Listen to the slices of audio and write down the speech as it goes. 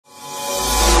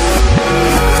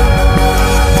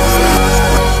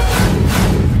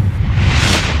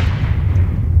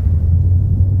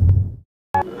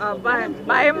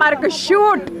இருக்கு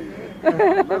shoot.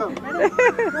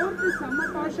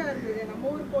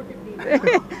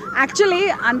 Actually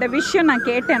அந்த விஷயம் நான்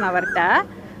கேட்டேன் அவர்கிட்ட.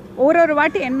 ஒரு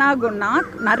வாட்டி என்ன ஆகும்னா,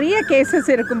 நிறைய கேசஸ்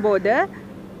இருக்கும்போது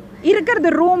இருக்கிறது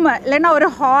ரூம் இல்லைன்னா ஒரு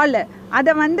ஹாலு,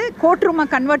 அதை வந்து கோர்ட்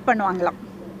ரூமாக கன்வெர்ட் பண்ணுவாங்களாம்.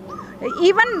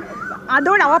 ஈவன்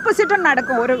அதோட ஆப்போசிட்டும்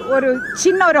நடக்கும். ஒரு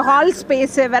சின்ன ஒரு ஹால்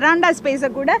ஸ்பேஸு, வெராண்டா ஸ்பேஸை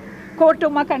கூட கோர்ட்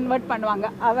ரூமாக கன்வெர்ட் பண்ணுவாங்க.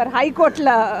 அவர்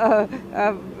ஹைகோர்ட்டில்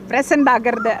ப்ரெசண்ட்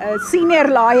ஆகிறது, சீனியர்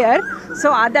லாயர். ஸோ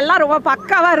அதெல்லாம் ரொம்ப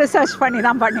பக்காவாக ரிசர்ச் பண்ணி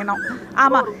தான் பண்ணினோம்.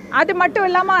 ஆமாம், அது மட்டும்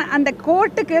இல்லாமல் அந்த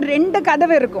கோர்ட்டுக்கு 2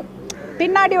 கதவு இருக்கும்.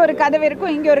 பின்னாடி ஒரு கதவு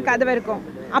இருக்கும், இங்கே ஒரு கதவு இருக்கும்.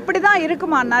 அப்படி தான்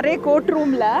இருக்குமா நிறைய கோர்ட்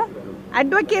ரூமில்.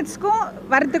 அட்வொகேட்ஸ்க்கும்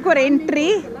வரத்துக்கு ஒரு என்ட்ரி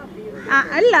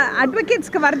இல்லை,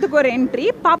 அட்வொகேட்ஸ்க்கு வரதுக்கு ஒரு என்ட்ரி,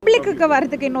 பப்ளிக்கு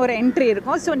வரதுக்கு இன்னொரு என்ட்ரி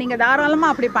இருக்கும். ஸோ நீங்கள்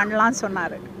தாராளமாக அப்படி பண்ணலான்னு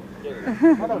சொன்னார்.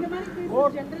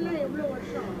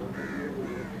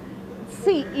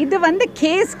 சி, இது வந்து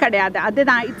கேஸ் கிடையாது,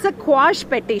 அதுதான் it's a quash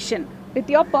petition.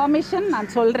 With your permission நான்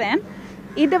சொல்கிறேன்.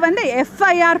 இது வந்து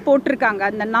எஃப்ஐஆர் போட்டிருக்காங்க.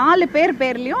 அந்த 4 பேர்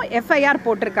பேர்லேயும் எஃப்ஐஆர்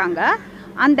போட்டிருக்காங்க.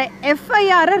 அந்த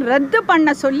எஃப்ஐஆரை ரத்து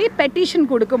பண்ண சொல்லி பெட்டிஷன்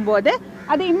கொடுக்கும்போது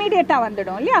அது இம்மீடியட்டாக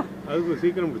வந்துடும் இல்லையா? அதுக்கு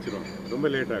சீக்கிரம் முடிச்சிடும், ரொம்ப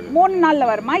லேட் ஆகும். 3 நாளில்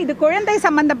வருமா? இது குழந்தை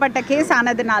சம்மந்தப்பட்ட கேஸ்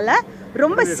ஆனதுனால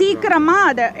ரொம்ப சீக்கிரமாக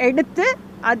அதை எடுத்து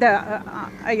அதை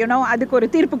அதுக்கு ஒரு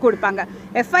தீர்ப்பு கொடுப்பாங்க.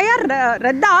 எஃப்ஐஆர்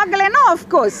ரத்து ஆகலைன்னா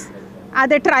ஆஃப்கோர்ஸ்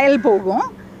அது ட்ரையல் போகும்.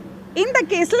 இந்த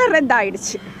கேஸில் ரத்து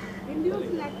ஆயிடுச்சு.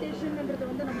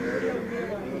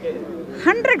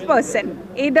 100%.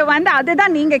 இது வந்து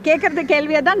அதுதான் நீங்கள் கேட்குறது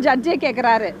கேள்வியை தான் ஜட்ஜே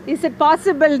கேட்குறாரு, இஸ் இட்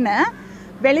பாசிபிள்னு.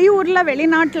 வெளியூரில்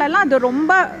வெளிநாட்டிலலாம் அது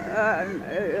ரொம்ப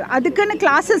அதுக்குன்னு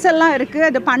கிளாஸஸ் எல்லாம் இருக்குது,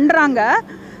 அது பண்ணுறாங்க.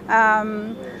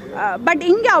 பட்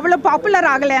இங்கே அவ்வளோ பாப்புலர்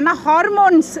ஆகலை, ஏன்னா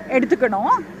ஹார்மோன்ஸ்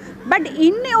எடுத்துக்கணும். பட்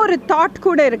இன்னும் ஒரு தாட்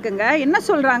கூட இருக்குங்க. என்ன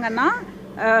சொல்கிறாங்கன்னா,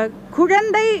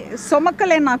 குழந்தை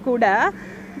சுமக்கலைன்னா கூட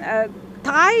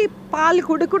தாய் பால்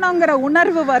கொடுக்கணுங்கிற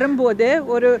உணர்வு வரும்போது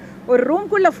ஒரு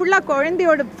ரூம்குள்ளே ஃபுல்லாக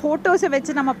குழந்தையோட ஃபோட்டோஸை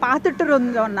வச்சு நம்ம பார்த்துட்டு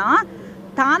இருந்தோம்னா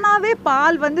தானாகவே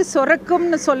பால் வந்து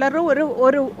சுரக்கும்னு சொல்கிற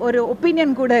ஒரு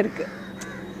ஒப்பீனியன் கூட இருக்குது.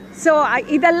 ஸோ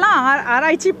இதெல்லாம்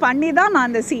ஆராய்ச்சி பண்ணி தான் நான்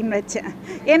அந்த சீன் வச்சேன்.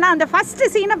 ஏன்னா அந்த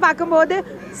ஃபஸ்ட்டு சீனை பார்க்கும்போது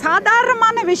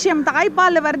சாதாரணமான விஷயம்,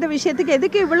 தாய்ப்பால் வருது விஷயத்துக்கு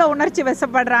எதுக்கு இவ்வளோ உணர்ச்சி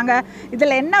வசப்படுறாங்க,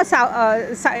 இதில் என்ன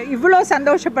இவ்வளோ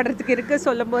சந்தோஷப்படுறதுக்கு இருக்குது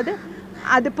சொல்லும்போது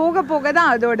அது போக போக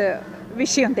தான் அதோட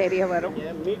விஷயம் தெரிய வரும்.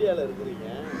 மீடியாவில் இருக்கிறீங்க,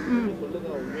 சொல்லுங்க,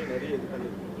 உண்மையை நிறைய இது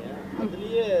பண்ணிருக்கீங்க.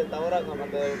 அதுலேயே தவறாக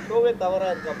அந்த ஷோவே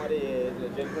தவறாக இருக்க மாதிரி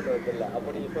ஜட்மெண்ட் வருதில்ல,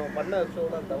 அப்படி இப்போ பண்ண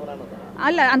ஷோலாம் தவறானதா?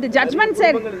 அல்ல, அந்த ஜட்மெண்ட்ஸ்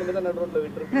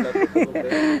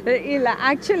நடுவில் இல்லை.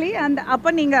 ஆக்சுவலி அந்த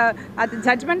அப்போ நீங்கள் அது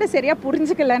ஜட்மெண்ட்டை சரியாக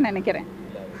புரிஞ்சுக்கலன்னு நினைக்கிறேன்.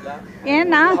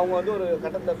 ஏன்னா அவங்க வந்து ஒரு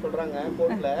கட்டத்தில் சொல்கிறாங்க,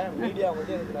 கோர்ட்டில் மீடியா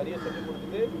வந்து எனக்கு நிறைய சொல்லி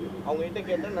கொடுத்துட்டு அவங்க கிட்ட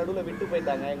கேட்டால் நடுவில் விட்டு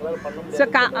போயிட்டாங்க, எங்களால் பண்ண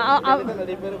முடியாது.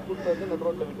 நிறைய பேர் கூட்டு வந்து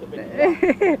நடுவில் விட்டு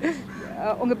போயிட்டாங்க.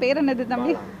 உங்கள் பேர் என்னது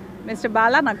தம்பி? மிஸ்டர்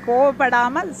பாலா, நான்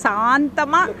கோவப்படாமல்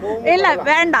சாந்தமாக இல்லை,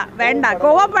 வேண்டாம்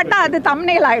கோவப்பட்டால் அது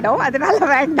தம்ப்நெயில் ஆகிடும், அதனால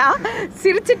வேண்டாம்.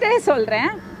 சிரிச்சுட்டே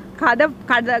சொல்கிறேன்.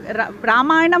 கதை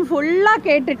ராமாயணம் ஃபுல்லாக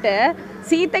கேட்டுட்டு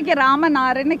சீதைக்கு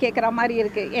ராமனாருன்னு கேட்குற மாதிரி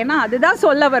இருக்குது. ஏன்னா அதுதான்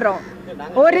சொல்ல வரும்.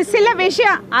 ஒரு சில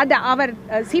விஷயம் அது அவர்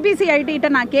சிபிசிஐடிகிட்ட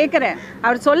நான் கேட்குறேன்,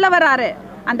 அவர் சொல்ல வராரு,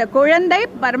 அந்த குழந்தை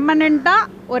பர்மனெண்ட்டாக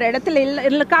ஒரு இடத்துல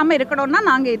இருக்காமல் இருக்கணும்னா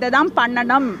நாங்கள் இதை தான்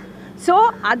பண்ணணும். ஸோ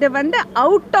அது வந்து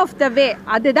அவுட் ஆஃப் த வே,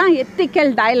 அதுதான்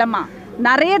எத்திக்கல் டைலமா.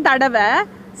 நிறைய தடவை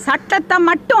சட்டத்தை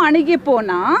மட்டும் அணுகி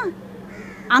போனால்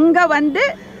அங்கே வந்து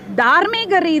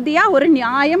தார்மீக ரீதியாக ஒரு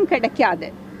நியாயம் கிடைக்காது.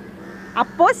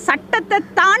 அப்போது சட்டத்தை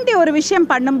தாண்டி ஒரு விஷயம்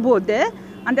பண்ணும்போது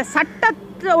அந்த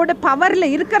சட்டத்தோட பவரில்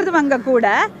இருக்கிறவங்க கூட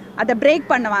அதை பிரேக்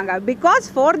பண்ணுவாங்க. Because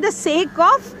for the sake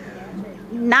of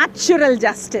natural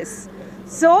justice.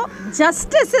 So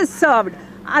justice is served.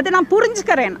 அதை நான்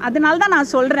புரிஞ்சுக்கிறேன், அதனால தான்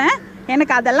நான் சொல்கிறேன்.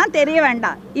 எனக்கு அதெல்லாம் தெரிய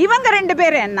வேண்டாம். இவங்க 2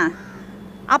 பேரும் என்ன,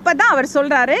 அப்போ தான் அவர்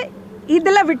சொல்கிறாரு,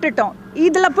 இதில் விட்டுட்டோம்,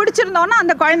 இதில் பிடிச்சிருந்தோன்னா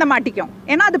அந்த குழந்தை மாட்டிக்கும்,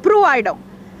 ஏன்னா அது ப்ரூவ் ஆகிடும்.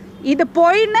 இது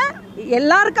போயின்னு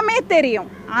எல்லாருக்குமே தெரியும்.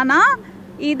 ஆனால்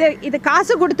இது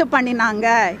காசு கொடுத்து பண்ணினாங்க,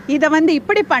 இதை வந்து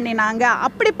இப்படி பண்ணினாங்க,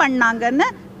 அப்படி பண்ணாங்கன்னு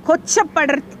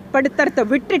கொச்சப்படுத்துறத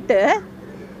விட்டுட்டு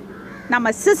நம்ம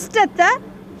சிஸ்டத்தை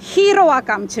ஹீரோவாக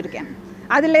காமிச்சிருக்கேன்.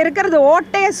 அதில் இருக்கிறது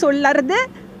ஓட்டையை சொல்லறது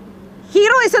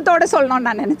ஹீரோயிசத்தோடு சொல்லணும்னு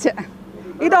நான் நினச்சேன்.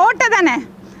 இது ஓட்டை தானே.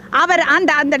 அவர்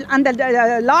அந்த அந்த அந்த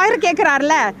லாயர்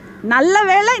கேட்குறாருல, நல்ல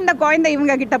வேளை இந்த குழந்தை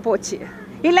இவங்க கிட்ட போச்சு,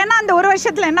 இல்லைன்னா அந்த ஒரு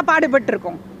வருஷத்தில் என்ன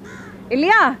பாடுபட்டுருக்கோம்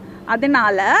இல்லையா?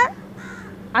 அதனால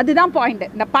அதுதான் பாயிண்ட்,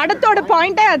 இந்த படத்தோட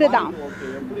பாயிண்டே அதுதான்.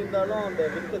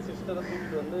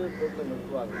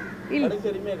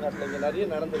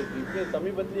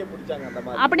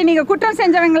 அப்படி நீங்க குற்றம்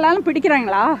செஞ்சவங்களாலும்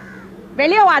பிடிக்கிறாங்களா?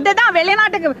 வெளியே அதுதான்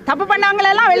வெளிநாட்டுக்கு தப்பு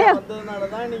பண்ணாங்களெல்லாம் வெளியே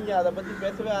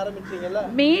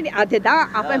மீடியா அதுதான்.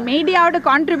 அப்ப மீடியாவோட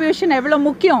கான்ட்ரிபியூஷன் எவ்வளவு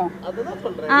முக்கியம்.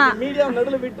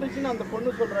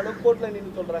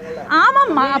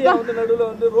 ஆமாம்மா.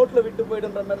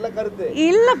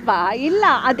 இல்லப்பா இல்ல,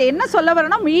 அது என்ன சொல்ல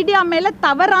வரணும், மீடியா மேல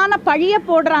தவறான பழிய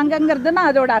போடுறாங்கிறதுனா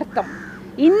அதோட அர்த்தம்.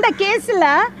 இந்த கேஸ்ல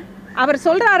அவர்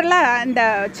சொல்றாருல, இந்த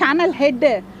சேனல் ஹெட்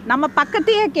நம்ம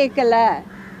பக்கத்தையே கேட்கல,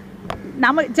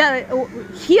 நம்ம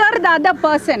hear the other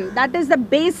person, that is the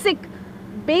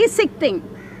basic thing.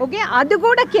 Okay, அது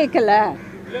கூட கேட்கல.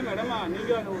 இல்ல மேடம்,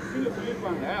 நீங்க ஒரு சீன்ல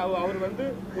சொல்லிருப்பாங்க, அவர் வந்து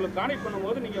உங்களுக்கு கான்டாக்ட்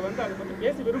பண்ணும்போது நீங்க வந்து அதை பத்தி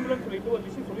பேச விரும்பலன்னு சொல்லிட்டு ஒரு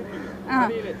விஷயம் சொல்லிருக்கீங்க.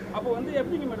 அப்போ வந்து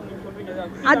எப்படிங்க மேடம் நீங்க சொல்றீங்க?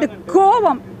 அது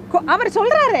கோவம். அவர்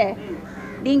சொல்றாரு,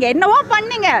 நீங்க என்னவோ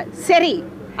பண்ணீங்க, சரி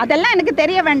அதெல்லாம் எனக்கு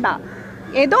தெரிய வேண்டாம்,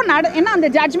 ஏதோ ஏன்னா அந்த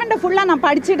ஜட்ஜ்மெண்ட்டை ஃபுல்லாக நான்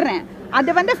படிச்சிடுறேன், அது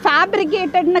வந்து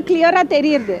ஃபேப்ரிகேட்டட்னு கிளியராக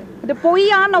தெரியுது, அது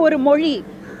பொய்யான ஒரு மொழி.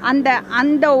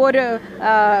 அந்த ஒரு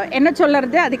என்ன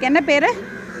சொல்கிறது, அதுக்கு என்ன பேர்,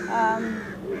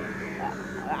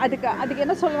 அதுக்கு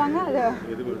என்ன சொல்லுவாங்க, அது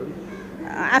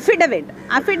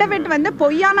அஃபிடவிட் வந்து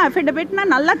பொய்யான அஃபிடவிட்னா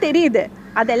நல்லா தெரியுது.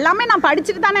 அது எல்லாமே நான்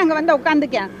படிச்சுட்டு தானே அங்கே வந்து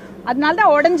உட்காந்துக்கேன், அதனால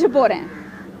தான் உடஞ்சி போகிறேன்.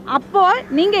 அப்போது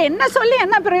நீங்கள் என்ன சொல்லி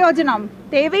என்ன பிரயோஜனம்,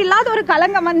 தேவையில்லாத ஒரு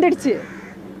கலங்கம் வந்துடுச்சு.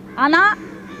 ஆனால்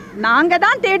நாங்கள்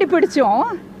தான் தேடி பிடிச்சோம்.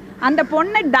 அந்த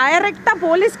பொண்ணு டைரெக்டாக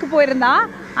போலீஸ்க்கு போயிருந்தா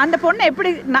அந்த பொண்ணை எப்படி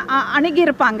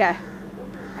அணுகியிருப்பாங்க.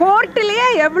 கோர்ட்டிலேயே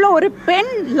எவ்வளோ ஒரு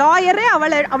பெண் லாயரே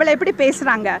அவளை எப்படி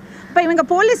பேசுகிறாங்க. இப்போ இவங்க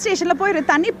போலீஸ் ஸ்டேஷனில் போய் ஒரு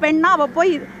தனி பெண்ணா, அவள்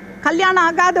போய் கல்யாணம்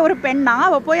ஆகாத ஒரு பெண்ணா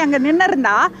அவள் போய் அங்கே நின்று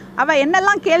இருந்தா அவள்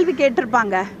என்னெல்லாம் கேள்வி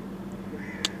கேட்டிருப்பாங்க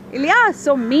இல்லையா.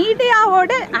 ஸோ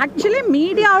ஆக்சுவலி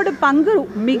மீடியாவோட பங்கு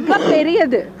மிக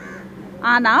பெரியது.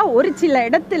 ஆனால் ஒரு சில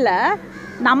இடத்துல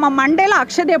நம்ம மண்டையில்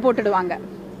அக்ஷதையை போட்டுடுவாங்க,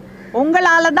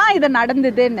 உங்களால் தான் இது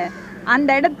நடந்ததுன்னு. அந்த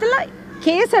இடத்துல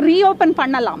கேஸை ரீஓப்பன்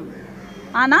பண்ணலாம்.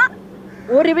 ஆனால்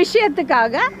ஒரு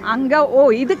விஷயத்துக்காக அங்கே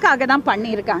இதுக்காக தான்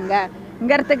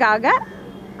பண்ணியிருக்காங்கங்கிறதுக்காக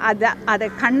அதை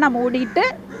கண்ணை மூடிட்டு.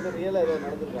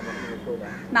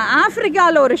 நான்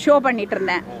ஆஃப்ரிக்காவில் ஒரு ஷோ பண்ணிட்டு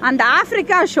இருந்தேன். அந்த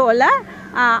ஆஃப்ரிக்கா ஷோவில்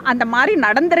அந்த மாதிரி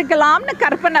நடந்திருக்கலாம்னு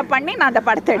கற்பனை பண்ணி நான் அந்த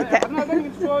படத்தை எடுத்தேன்.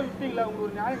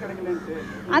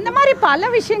 அந்த மாதிரி பல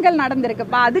விஷயங்கள்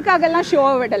நடந்திருக்குப்பா, அதுக்காகலாம்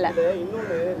ஷோவை விடலை.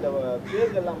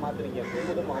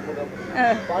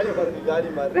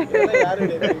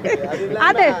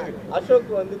 அது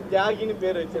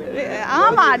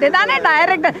ஆமா, அதுதானே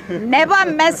director.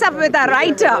 Never mess up with a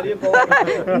writer.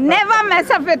 Never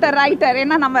mess up with a writer.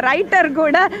 ஏன்னா நம்ம ரைட்டர்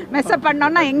கூட மெஸ் அப்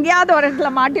பண்ணோம்னா எங்கேயாவது ஒரு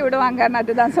இடத்துல மாட்டி விடுவாங்கன்னு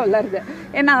அதுதான் சொல்லுறது.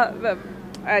 ஏன்னா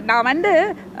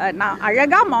நான்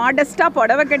அழகாக மாடஸ்ட்டாக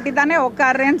புடவை கட்டி தானே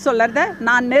உட்காடுறேன்னு சொல்லுறத,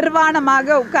 நான்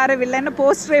நிர்வாணமாக உட்காரவில்லைன்னு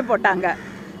போஸ்டரே போட்டாங்க.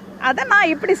 அதை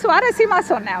நான் இப்படி சுவாரஸ்யமாக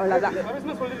சொன்னேன், அவ்வளோதான்.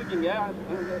 சொல்லியிருக்கீங்க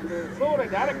ஷோவோட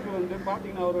டேரக்டர் வந்து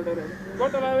பார்த்தீங்கன்னா அவரோட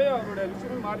டோட்டலாகவே அவரோட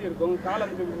விஷயம் மாறி இருக்கும்.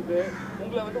 காலம்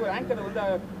உங்களை வந்து ஒரு ஆங்கரை வந்து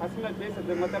அசிங்கமாக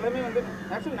பேசுறது மற்ற எல்லாமே வந்து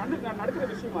ஆக்சுவலி நடக்கிற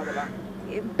விஷயம். அதெல்லாம்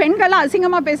பெண்களாம்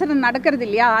அசிங்கமாக பேசுகிறது நடக்கிறது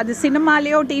இல்லையா. அது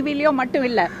சினிமாலேயோ டிவிலேயோ மட்டும்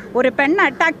இல்லை. ஒரு பெண்ணை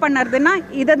அட்டாக் பண்ணுறதுன்னா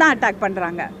இதை தான் அட்டாக்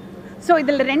பண்ணுறாங்க. ஸோ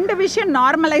இதில் 2 விஷயம்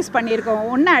நார்மலைஸ் பண்ணியிருக்கோம்.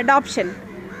 ஒன்று அடாப்ஷன்,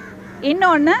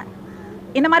 இன்னொன்று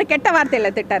இந்த மாதிரி கெட்ட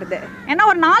வார்த்தையில் திட்டுறது. ஏன்னா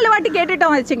ஒரு 4 வாட்டி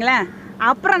கேட்டுட்டோம் வச்சுங்களேன்,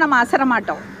 அப்புறம் நம்ம அசர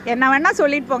மாட்டோம். என்ன வேணால்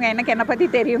சொல்லிட்டு போங்க, எனக்கு என்னை பற்றி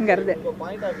தெரியுங்கிறது.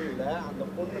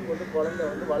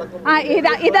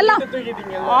 இதெல்லாம்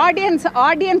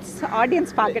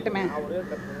ஆடியன்ஸ் பார்க்கட்டுமே.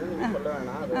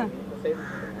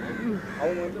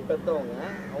 அவங்க வந்து பெத்தவங்க,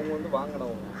 அவங்க வந்து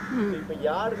வாங்கினவங்க. இப்போ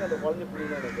யாருக்கு அந்த குழந்தை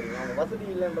புரியணும்னு நினைக்கிறீங்க? அவங்க வசதி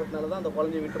இல்லைன்றதுனால தான் அந்த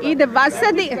குழந்தைய விட்டுறாங்க. இது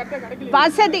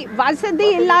வசதி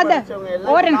இல்லாத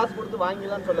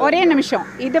ஒரே நிமிஷம்.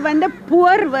 இது வந்து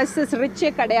புவர் வர்சஸ் ரிச்சே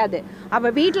கிடையாது.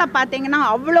 அவள் வீட்டில் பார்த்தீங்கன்னா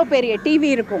அவ்வளோ பெரிய டிவி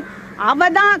இருக்கும்.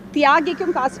 அவள் தான்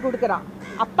தியாகிக்கும் காசு கொடுக்குறான்,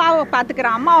 அப்பாவை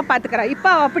பார்த்துக்கிறான், அம்மாவை பார்த்துக்கிறான்.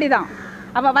 இப்போ அப்படிதான்,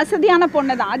 அவள் வசதியான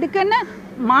பொண்ணு தான். அதுக்குன்னு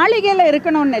மாளிகையில்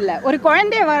இருக்கணும்னு இல்லை. ஒரு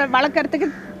குழந்தைய வளர்க்குறதுக்கு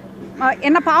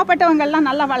என்ன பாவப்பட்டவங்கள்லாம்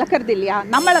நல்லா வளர்க்குறது இல்லையா,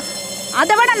 நம்மளை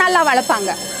அதை விட நல்லா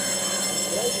வளர்ப்பாங்க.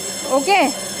 Okay,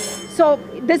 so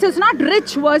this is not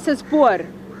rich versus poor.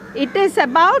 It is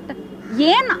about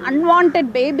ஏன் அன்வான்ட்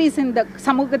பேபிஸ் இந்த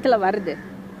சமூகத்தில் வருது.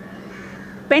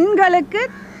 பெண்களுக்கு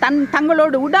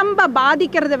தங்களோட உடம்பை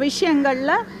பாதிக்கிற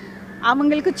விஷயங்களில்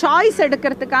அவங்களுக்கு சாய்ஸ்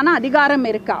எடுக்கிறதுக்கான அதிகாரம்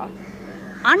இருக்கா?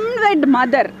 அன்வெட்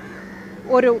மதர்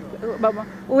ஒரு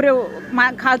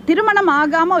திருமணம்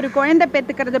ஆகாமல் ஒரு குழந்தை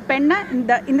பெற்றுக்கிறது பெண்ணை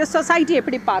இந்த சொசைட்டி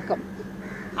எப்படி பார்க்கும்?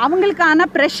 அவங்களுக்கான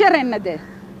ப்ரெஷர் என்னது?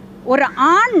 ஒரு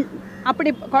ஆண் அப்படி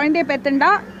குழந்தைய பெற்றுண்டா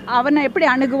அவனை எப்படி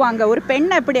அணுகுவாங்க, ஒரு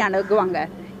பெண்ணை எப்படி அணுகுவாங்க?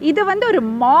 இது வந்து ஒரு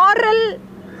மாரல்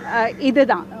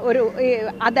இதுதான்.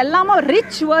 அதெல்லாம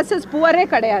ரிச் வர்சஸ் புவரே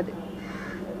கிடையாது.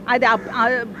 அது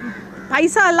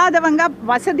பைசா இல்லாதவங்க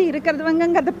வசதி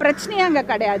இருக்கிறவங்கிறது பிரச்சனையே அங்கே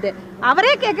கிடையாது.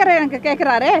 அவரே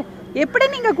கேட்குறாரே எப்படி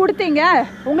நீங்கள் கொடுத்தீங்க,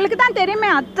 உங்களுக்கு தான் தெரியுமே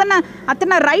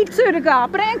அத்தனை ரைட்ஸும் இருக்குது,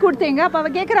 அப்புறம் ஏன் கொடுத்தீங்க? அப்போ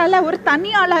அவள் கேட்குறாள், ஒரு தனி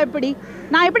ஆளாக எப்படி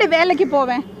நான் எப்படி வேலைக்கு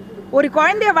போவேன்? ஒரு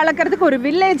குழந்தைய வளர்க்குறதுக்கு ஒரு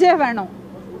வில்லேஜே வேணும்.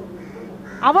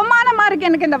 அவமானமாக இருக்குது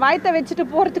எனக்கு இந்த வாய்த்தை வச்சுட்டு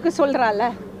போகிறதுக்கு சொல்கிறாள்.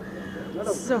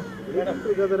 ஸோ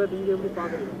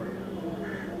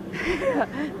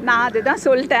நான் அதுதான்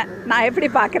சொல்லிட்டேன் நான் எப்படி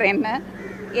பார்க்குறேன்னு.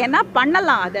 ஏன்னா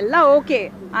பண்ணலாம், அதெல்லாம் ஓகே,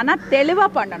 ஆனால் தெளிவாக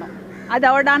பண்ணணும்.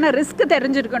 அதோடான ரிஸ்க்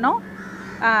தெரிஞ்சிருக்கணும்,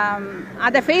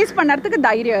 அதை ஃபேஸ் பண்ணுறதுக்கு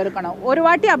தைரியம் இருக்கணும். ஒரு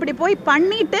வாட்டி அப்படி போய்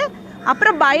பண்ணிவிட்டு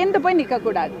அப்புறம் பயந்து போய்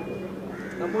நிற்கக்கூடாது.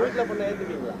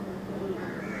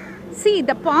 See,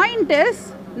 the point is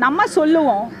நம்ம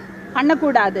சொல்லுவோம்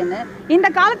பண்ணக்கூடாதுன்னு. இந்த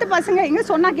காலத்து பசங்க எங்கே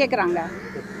சொன்னால்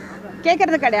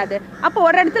கேட்குறது கிடையாது. அப்போ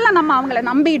ஒரு இடத்துல நம்ம அவங்கள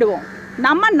நம்பிடுவோம்.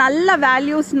 நம்ம நல்ல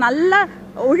வேல்யூஸ் நல்ல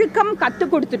ஒழுக்கம்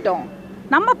கற்றுக் கொடுத்துட்டோம்.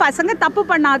 நம்ம பசங்க தப்பு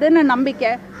பண்ணாதுன்னு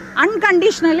நம்பிக்கை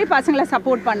அன்கண்டிஷ்னலி பசங்களை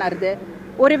சப்போர்ட் பண்ணுறது.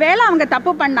 ஒருவேளை அவங்க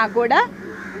தப்பு பண்ணால் கூட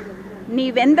நீ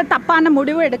எந்த தப்பான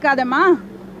முடிவும் எடுக்காதம்மா,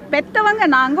 பெற்றவங்க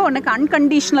நாங்கள் உனக்கு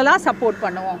அன்கண்டிஷ்னலாக சப்போர்ட்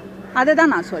பண்ணுவோம். அதை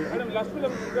தான் நான் சொல்லுவேன்.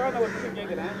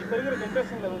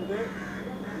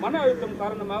 மன அழுத்தம்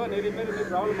காரணமாக நிறைய பேர்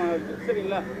ப்ராப்ளம் ஆகுது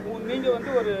சரிங்களா? நீங்கள்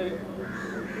வந்து ஒரு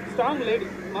ஸ்ட்ராங் லேடி,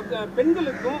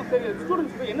 பெண்களுக்கும் சரி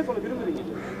ஸ்டூடெண்ட்ஸுக்கும் என்ன சொல்ல விரும்புறீங்க?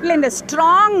 இல்லை, இந்த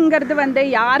ஸ்ட்ராங்கிறது வந்து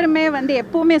யாருமே வந்து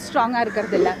எப்பவுமே ஸ்ட்ராங்காக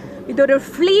இருக்கிறது இல்லை. இது ஒரு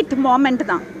ஃப்ளீட் மோமெண்ட்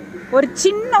தான். ஒரு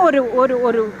சின்ன ஒரு ஒரு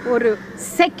ஒரு ஒரு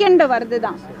செகண்ட் வருது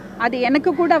தான். அது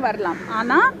எனக்கு கூட வரலாம்.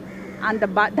 ஆனால் அந்த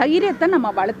தைரியத்தை நம்ம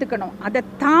வளர்த்துக்கணும். அதை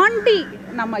தாண்டி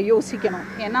நம்ம யோசிக்கணும்.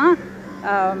 ஏன்னா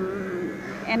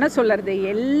என்ன சொல்கிறது,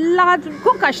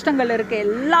 எல்லாருக்கும் கஷ்டங்கள் இருக்குது,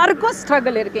 எல்லாருக்கும்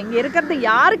ஸ்ட்ரகிள் இருக்குது. இங்கே இருக்கிறது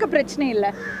யாருக்கு பிரச்சனை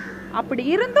இல்லை. அப்படி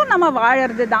இருந்தும் நம்ம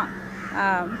வாழறது தான்.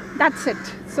 That's it.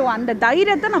 ஸோ அந்த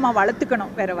தைரியத்தை நம்ம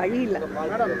வளர்த்துக்கணும், வேறு வழி இல்லை.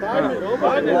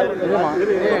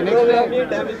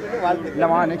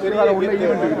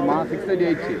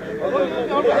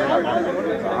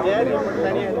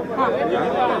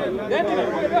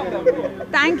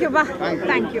 தேங்க்யூப்பா,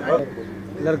 தேங்க்யூ.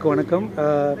 எல்லாருக்கும் வணக்கம்.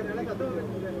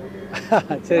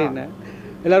 சரிண்ணே,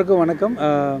 எல்லாருக்கும் வணக்கம்.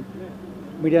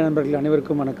 மீடியா நண்பர்கள்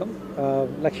அனைவருக்கும் வணக்கம்.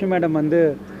 லக்ஷ்மி மேடம் வந்து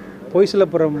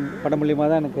பொய்சிலப்புறம் படம் மூலியமாக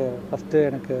தான்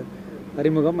எனக்கு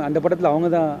அறிமுகம். அந்த படத்தில்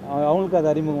அவங்களுக்கு அது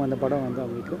அறிமுகம், அந்த படம் வந்து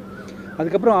அவங்களுக்கு.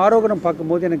 அதுக்கப்புறம் ஆரோகணம்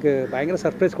பார்க்கும்போது எனக்கு பயங்கர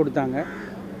சர்ப்ரைஸ் கொடுத்தாங்க.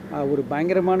 ஒரு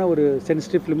பயங்கரமான ஒரு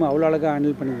சென்சிட்டிவ் ஃபிலிம் அவ்வளோ அழகாக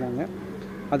ஹேண்டில் பண்ணியிருந்தாங்க.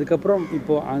 அதுக்கப்புறம்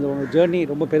இப்போது அந்த ஜேர்னி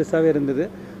ரொம்ப பெருசாகவே இருந்தது.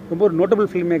 ரொம்ப ஒரு நோட்டபிள்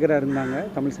ஃபில்ம் மேக்கராக இருந்தாங்க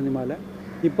தமிழ் சினிமாவில்.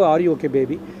 இப்போ ஆர் யூ ஓகே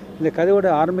பேபி இந்த கதையோட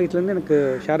ஆரம்பத்துலேருந்து எனக்கு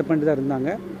ஷேர் பண்ணிட்டு தான் இருந்தாங்க.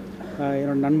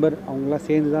 என்னோடய நண்பர் அவங்களாம்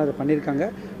சேர்ந்து தான் அதை பண்ணியிருக்காங்க.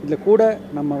 இதில் கூட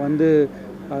நம்ம வந்து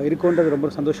இருக்கோன்றது ரொம்ப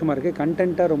சந்தோஷமாக இருக்குது.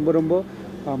 கண்டென்ட்டாக ரொம்ப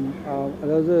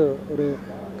அதாவது ஒரு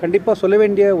கண்டிப்பாக சொல்ல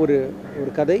வேண்டிய ஒரு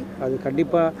கதை. அது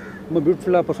கண்டிப்பாக ரொம்ப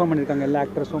பியூட்டிஃபுல்லாக பெர்ஃபார்ம் பண்ணியிருக்காங்க எல்லா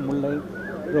ஆக்ட்ரஸும். முல்லை,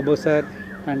 ரோபோ சார்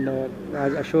அண்டு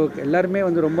அசோக் எல்லாருமே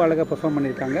வந்து ரொம்ப அழகாக பெர்ஃபார்ம்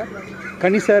பண்ணியிருக்காங்க.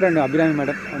 கனி சார் அண்ட் அபிராமி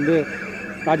மேடம் வந்து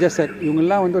ராஜா சார்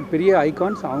இவங்கெல்லாம் வந்து ஒரு பெரிய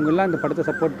ஐகான்ஸ். அவங்கெல்லாம் இந்த படத்தை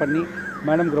சப்போர்ட் பண்ணி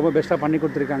மேடம்க்கு ரொம்ப பெஸ்ட்டாக பண்ணி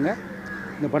கொடுத்துருக்காங்க.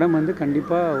 இந்த படம் வந்து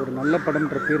கண்டிப்பாக ஒரு நல்ல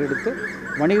படம்ன்ற பேர் எடுத்து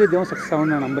வணிக ரீதியாகவும் சக்ஸஸ்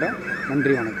ஆகும்னு நான் நம்புகிறேன்.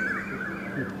 நன்றி, வணக்கம்.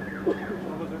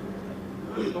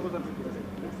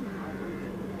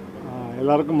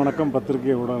 எல்லாருக்கும் வணக்கம்.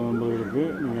 பத்திரிகை ஊடக நண்பர்களுக்கு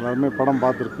நீங்கள் எல்லாருமே படம்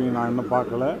பார்த்துருப்பீங்க. நான் இன்னும்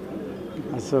பார்க்கல.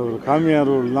 ஒரு காமியா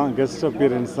ரோல் தான், கெஸ்ட்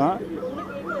அப்பியரன்ஸ் தான்.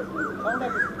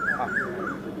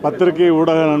 பத்திரிகை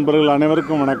ஊடக நண்பர்கள்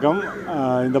அனைவருக்கும் வணக்கம்.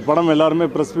 இந்த படம் எல்லாருமே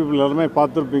ப்ரெஸ் பீப்புள் எல்லாருமே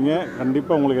பார்த்துருப்பீங்க.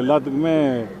 கண்டிப்பாக உங்களுக்கு எல்லாத்துக்குமே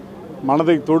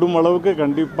மனதை தொடும் அளவுக்கு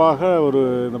கண்டிப்பாக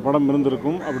இந்த படம்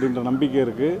இருந்திருக்கும் அப்படின்ற நம்பிக்கை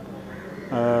இருக்குது.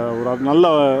 ஒரு நல்ல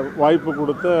வாய்ப்பு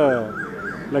கொடுத்த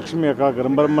லக்ஷ்மி அக்காவுக்கு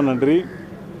ரொம்ப நன்றி.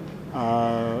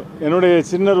 என்னுடைய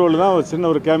சின்ன ரோல் தான்,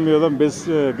 ஒரு கேமியோ தான்,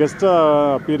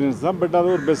 கெஸ்ட்டாக அப்பியரன்ஸ் தான். பட்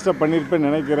அது ஒரு பெஸ்ட்டாக பண்ணியிருப்பேன்னு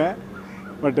நினைக்கிறேன்.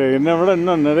 பட் என்னை விட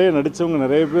இன்னும் நிறைய நடித்தவங்க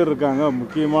நிறைய பேர் இருக்காங்க.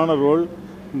 முக்கியமான ரோல்,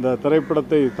 இந்த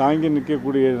திரைப்படத்தை தாங்கி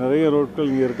நிற்கக்கூடிய நிறைய ரோட்கள்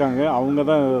இங்கே இருக்காங்க. அவங்க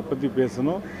தான் இதை பற்றி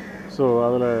பேசணும். ஸோ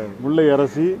அதில் முல்லை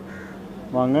அரசி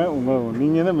வாங்க,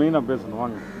 நீங்கள் தான் மெயினாக பேசணும்.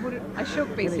 வாங்க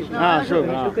அசோக் பேசி.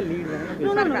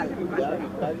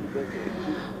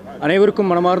 அனைவருக்கும்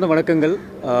மனமார்ந்த வணக்கங்கள்.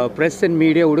 ப்ரெஸ் அண்ட்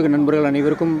மீடியா ஊடக நண்பர்கள்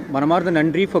அனைவருக்கும் மனமார்ந்த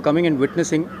நன்றி ஃபார் கம்மிங் அண்ட்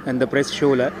விட்னஸிங் அந்த ப்ரெஸ்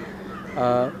ஷோவில்.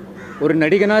 ஒரு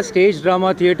நடிகனாக ஸ்டேஜ்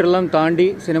ட்ராமா தியேட்டர்லாம் தாண்டி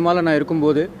சினிமாவில் நான்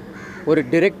இருக்கும்போது ஒரு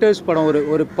டிரெக்டர்ஸ் படம்,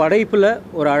 ஒரு படைப்பில்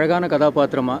ஒரு அழகான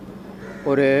கதாபாத்திரமாக,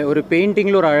 ஒரு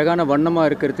பெயிண்டிங்கில் ஒரு அழகான வண்ணமாக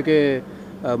இருக்கிறதுக்கு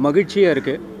மகிழ்ச்சியாக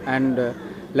இருக்குது. And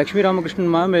Lakshmy Ramakrishnan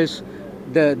ma'am is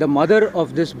the mother of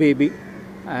this baby.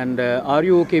 And Are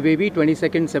You Okay Baby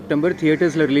 22nd September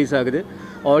தியேட்டர்ஸில் release ஆகுது.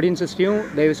 ஆடியன்ஸஸ்டையும்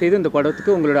தயவுசெய்து இந்த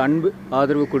படத்துக்கு உங்களோட அன்பு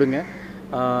ஆதரவு கொடுங்க.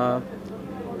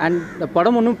 அண்ட் இந்த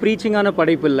படம் ஒன்றும் ப்ரீச்சிங்கான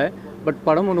படைப்பு இல்லை. பட்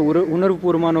படம் ஒரு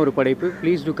உணர்வுபூர்வமான ஒரு படைப்பு.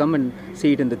 Please to come and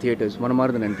see it in the theatres.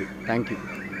 மனமார்ந்த நன்றி. தேங்க்யூ.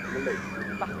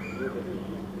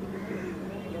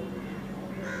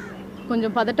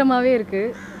 கொஞ்சம் பதட்டமாகவே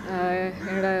இருக்குது.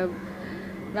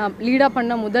 நான் லீடாக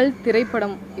பண்ண முதல்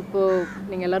திரைப்படம் இப்போது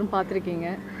நீங்கள் எல்லோரும் பார்த்துருக்கீங்க.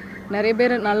 நிறைய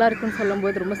பேர் நல்லா இருக்குன்னு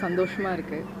சொல்லும்போது ரொம்ப சந்தோஷமாக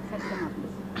இருக்குது.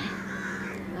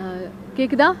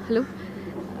 கேட்குதா? ஹலோ,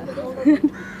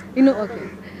 இன்னும் ஓகே.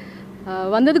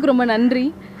 வந்ததுக்கு ரொம்ப நன்றி.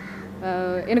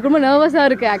 எனக்கு ரொம்ப நர்வஸாக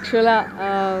இருக்குது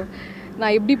ஆக்சுவலாக.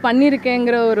 நான் எப்படி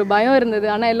பண்ணியிருக்கேங்கிற ஒரு பயம் இருந்தது.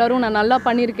 ஆனால் எல்லோரும் நான் நல்லா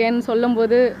பண்ணியிருக்கேன்னு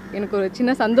சொல்லும்போது எனக்கு ஒரு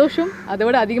சின்ன சந்தோஷம், அதை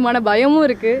விட அதிகமான பயமும்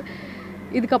இருக்குது.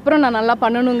 இதுக்கப்புறம் நான் நல்லா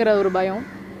பண்ணணுங்கிற ஒரு பயம்.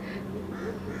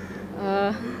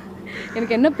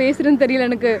 எனக்கு என்ன பேசுகிறேன்னு தெரியல.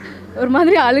 எனக்கு ஒரு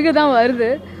மாதிரி அழுக தான் வருது.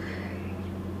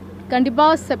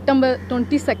 கண்டிப்பாக செப்டம்பர்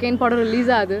 22 படம்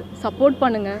ரிலீஸ் ஆகுது. சப்போர்ட்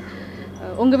பண்ணுங்கள்.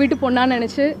 உங்கள் வீட்டு பொண்ணான்னு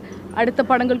நினச்சி அடுத்த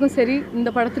படங்களுக்கும் சரி இந்த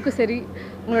படத்துக்கும் சரி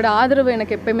உங்களோட ஆதரவு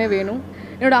எனக்கு எப்போயுமே வேணும்.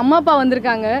 என்னோடய அம்மா அப்பா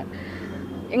வந்திருக்காங்க.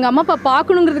 எங்கள் அம்மா அப்பா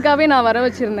பார்க்கணுங்கிறதுக்காகவே நான் வர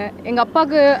வச்சுருந்தேன். எங்கள்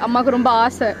அம்மாவுக்கு ரொம்ப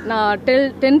ஆசை நான்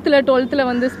 10th 12th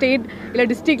வந்து ஸ்டேட் இல்லை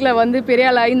டிஸ்ட்ரிக்டில் வந்து பெரிய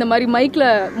ஆளாகி இந்த மாதிரி மைக்கில்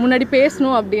முன்னாடி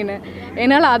பேசணும் அப்படின்னு.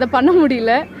 என்னால் அதை பண்ண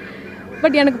முடியல.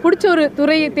 பட் எனக்கு பிடிச்ச ஒரு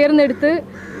துறையை தேர்ந்தெடுத்து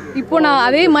இப்போது நான்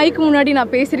அதே மைக்கு முன்னாடி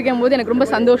நான் பேசியிருக்கும் போது எனக்கு ரொம்ப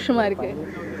சந்தோஷமாக இருக்குது.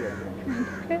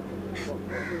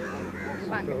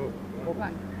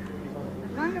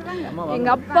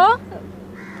 எங்கள்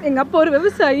அப்பா ஒரு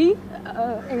விவசாயி.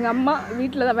 எங்கள் அம்மா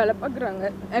வீட்டில் தான் வேலை பார்க்குறாங்க.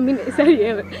 சரி,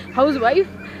 ஹவுஸ்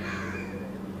ஒய்ஃப்.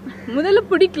 முதல்ல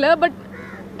பிடிக்கல, பட்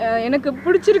எனக்கு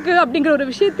பிடிச்சிருக்கு அப்படிங்கிற ஒரு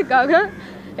விஷயத்துக்காக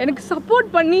எனக்கு சப்போர்ட்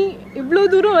பண்ணி இவ்வளோ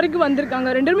தூரம் வரைக்கும் வந்திருக்காங்க.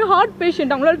 2 பேருமே ஹார்ட்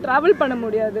பேஷண்ட், அவங்களால ட்ராவல் பண்ண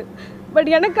முடியாது. பட்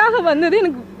எனக்காக வந்தது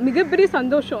எனக்கு மிகப்பெரிய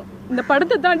சந்தோஷம். இந்த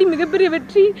படத்தை தாண்டி மிகப்பெரிய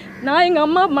வெற்றி நான் எங்கள்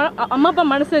அம்மா அப்பா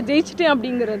மனசை ஜெயிச்சிட்டேன்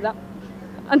அப்படிங்கிறது தான்.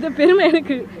 அந்த பெருமை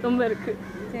எனக்கு ரொம்ப இருக்குது.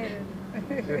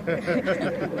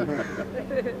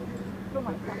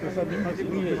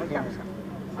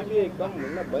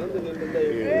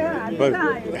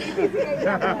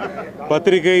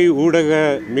 பத்திரிகை ஊடக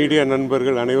மீடியா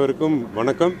நண்பர்கள் அனைவருக்கும்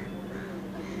வணக்கம்.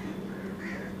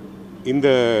 இந்த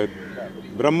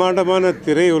பிரம்மாண்டமான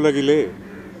திரையுலகிலே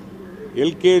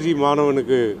எல்கேஜி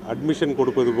மாணவனுக்கு அட்மிஷன்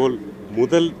கொடுப்பது போல்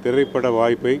முதல் திரைப்பட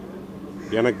வாய்ப்பை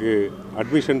எனக்கு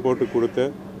அட்மிஷன் போட்டு கொடுத்த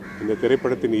இந்த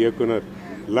திரைப்படத்தின் இயக்குனர்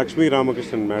லக்ஷ்மி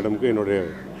ராமகிருஷ்ணன் மேடமுக்கு என்னுடைய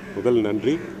முதல்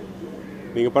நன்றி.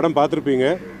 நீங்கள் படம் பார்த்துருப்பீங்க.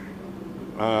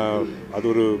 அது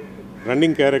ஒரு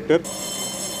ரன்னிங் கேரக்டர்.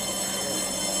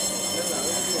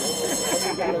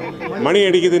 மணி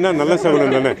அடிக்குதுன்னா நல்ல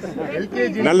சகுனம் தானே,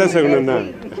 நல்ல சகுனம் தான்.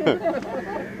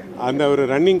 அந்த ஒரு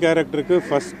ரன்னிங் கேரக்டருக்கு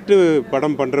ஃபஸ்ட்டு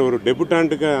படம் பண்ணுற ஒரு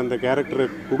டெபுட்டாண்ட்டுக்கு அந்த கேரக்டரை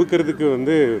கொடுக்கறதுக்கு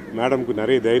வந்து மேடமுக்கு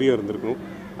நிறைய தைரியம் இருந்திருக்கணும்.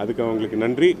 அதுக்கு அவங்களுக்கு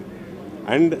நன்றி.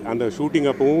 அண்ட் அந்த ஷூட்டிங்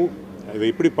அப்பவும் இதை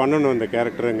எப்படி பண்ணணும் அந்த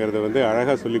கேரக்டருங்கிறத வந்து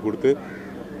அழகாக சொல்லி கொடுத்து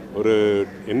ஒரு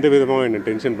எந்த விதமாக என்னை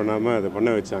டென்ஷன் பண்ணாமல் அதை பண்ண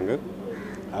வச்சாங்க.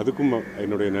 அதுக்கும்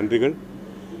என்னுடைய நன்றிகள்.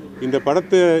 இந்த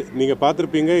படத்தை நீங்கள்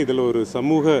பார்த்துருப்பீங்க. இதில் ஒரு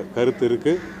சமூக கருத்து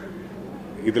இருக்குது,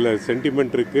 இதில்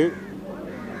சென்டிமெண்ட் இருக்குது,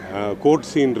 கோட்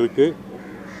சீன் இருக்குது.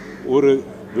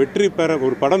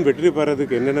 ஒரு படம் வெற்றி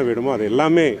பெறதுக்கு என்னென்ன வேணுமோ அது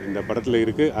எல்லாமே இந்த படத்தில்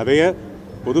இருக்குது. அதையே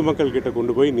பொதுமக்கள் கிட்ட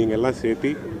கொண்டு போய் நீங்கள் எல்லாம்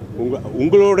சேர்த்தி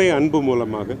உங்களுடைய அன்பு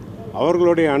மூலமாக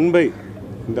அவர்களுடைய அன்பை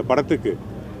இந்த படத்துக்கு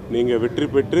நீங்கள்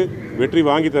வெற்றி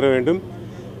வாங்கி தர வேண்டும்.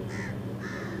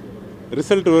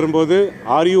 ரிசல்ட் வரும்போது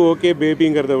ஆர் யூ ஓகே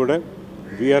பேபிங்கிறத விட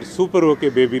வி ஆர் சூப்பர் ஓகே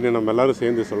பேபின்னு நம்ம எல்லாரும்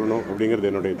சேர்ந்து சொல்லணும் அப்படிங்கிறது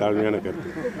என்னுடைய தாழ்மையான கருத்து.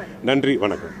 நன்றி,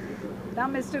 வணக்கம்.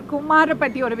 நான் மிஸ்டர் குமாரை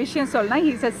பற்றி ஒரு விஷயம் சொல்லணும்.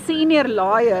 He's a senior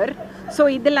lawyer. So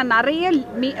இதில் நிறைய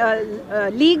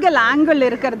லீகல் ஆங்கிள்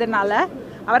இருக்கிறதுனால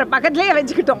அவரை பக்கத்துலேயே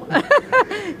வச்சுக்கிட்டோம்.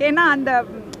 ஏன்னா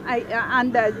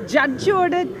அந்த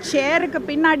ஜட்ஜோட சேருக்கு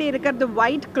பின்னாடி இருக்கிறது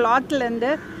ஒயிட்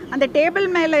கிளாத்லேருந்து அந்த டேபிள்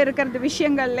மேலே இருக்கிறது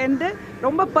விஷயங்கள்லேருந்து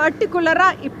ரொம்ப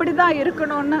பர்டிகுலராக இப்படி தான்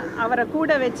இருக்கணும்னு அவரை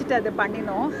கூட வச்சுட்டு அது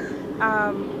பண்ணினோம்.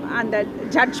 அந்த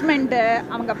ஜட்ஜ்மெண்ட்டு,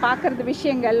 அவங்க பார்க்குறது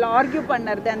விஷயங்கள், ஆர்கியூ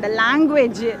பண்ணுறது, அந்த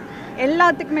லாங்குவேஜ்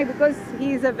எல்லாத்துக்குமே, because he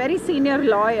is a very senior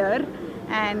lawyer.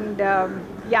 And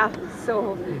yeah, so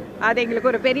அது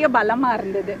எங்களுக்கு ஒரு பெரிய பலமாக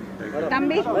இருந்தது.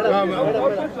 தம்பி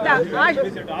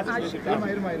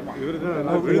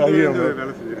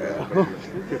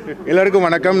எல்லாருக்கும்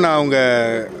வணக்கம். நான்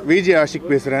உங்கள் விஜி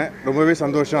ஆஷிக் பேசுகிறேன். ரொம்பவே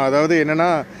சந்தோஷம். அதாவது என்னென்னா,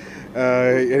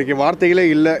 எனக்கு வார்த்தைகளே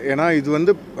இல்லை. ஏன்னா இது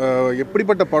வந்து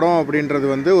எப்படிப்பட்ட படம் அப்படின்றது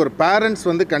வந்து ஒரு பேரண்ட்ஸ்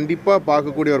வந்து கண்டிப்பாக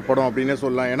பார்க்கக்கூடிய ஒரு படம் அப்படின்னே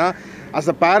சொல்லலாம். ஏன்னா அஸ்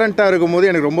அ பேரண்ட்டாக இருக்கும்போது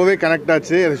எனக்கு ரொம்பவே கனெக்ட்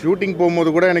ஆச்சு. அது ஷூட்டிங் போகும்போது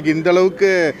கூட எனக்கு இந்த அளவுக்கு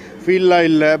ஃபீல்லாம்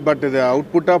இல்லை. பட் இது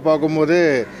அவுட்புட்டாக பார்க்கும்போது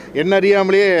என்ன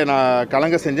அறியாமலேயே நான்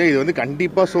கலங்க செஞ்சேன். இது வந்து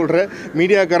கண்டிப்பாக சொல்கிறேன்,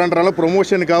 மீடியாக்காரன்றால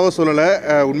ப்ரொமோஷனுக்காக சொல்லலை.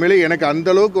 உண்மையிலேயே எனக்கு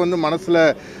அந்தளவுக்கு வந்து மனசில்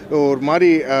ஒரு மாதிரி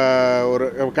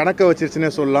ஒரு கணக்கை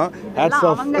வச்சிருச்சுன்னே சொல்லலாம். Hats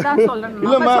off.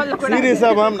 இல்லை மேம்,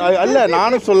 சீரியஸாக மேம், அல்ல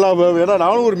நானும் சொல்லலாம் மேம், ஏன்னா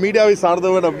நானும் ஒரு மீடியாவை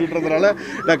சார்ந்தவன் அப்படின்றதுனால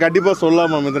நான் கண்டிப்பாக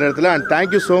சொல்லலாம் மேம் இந்த நேரத்தில். And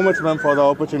thank you so much ma'am for the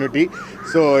opportunity.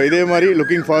 So இதே மாதிரி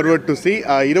looking forward to C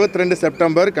 22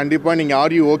 September கண்டிப்பாக நீங்கள்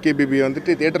ஆர்யூ ஓகே பிபி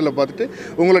வந்துட்டு தியேட்டரில் பார்த்துட்டு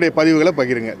உங்களுடைய பதிவுகளை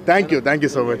பகிருங்க.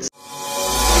 Thank you so much.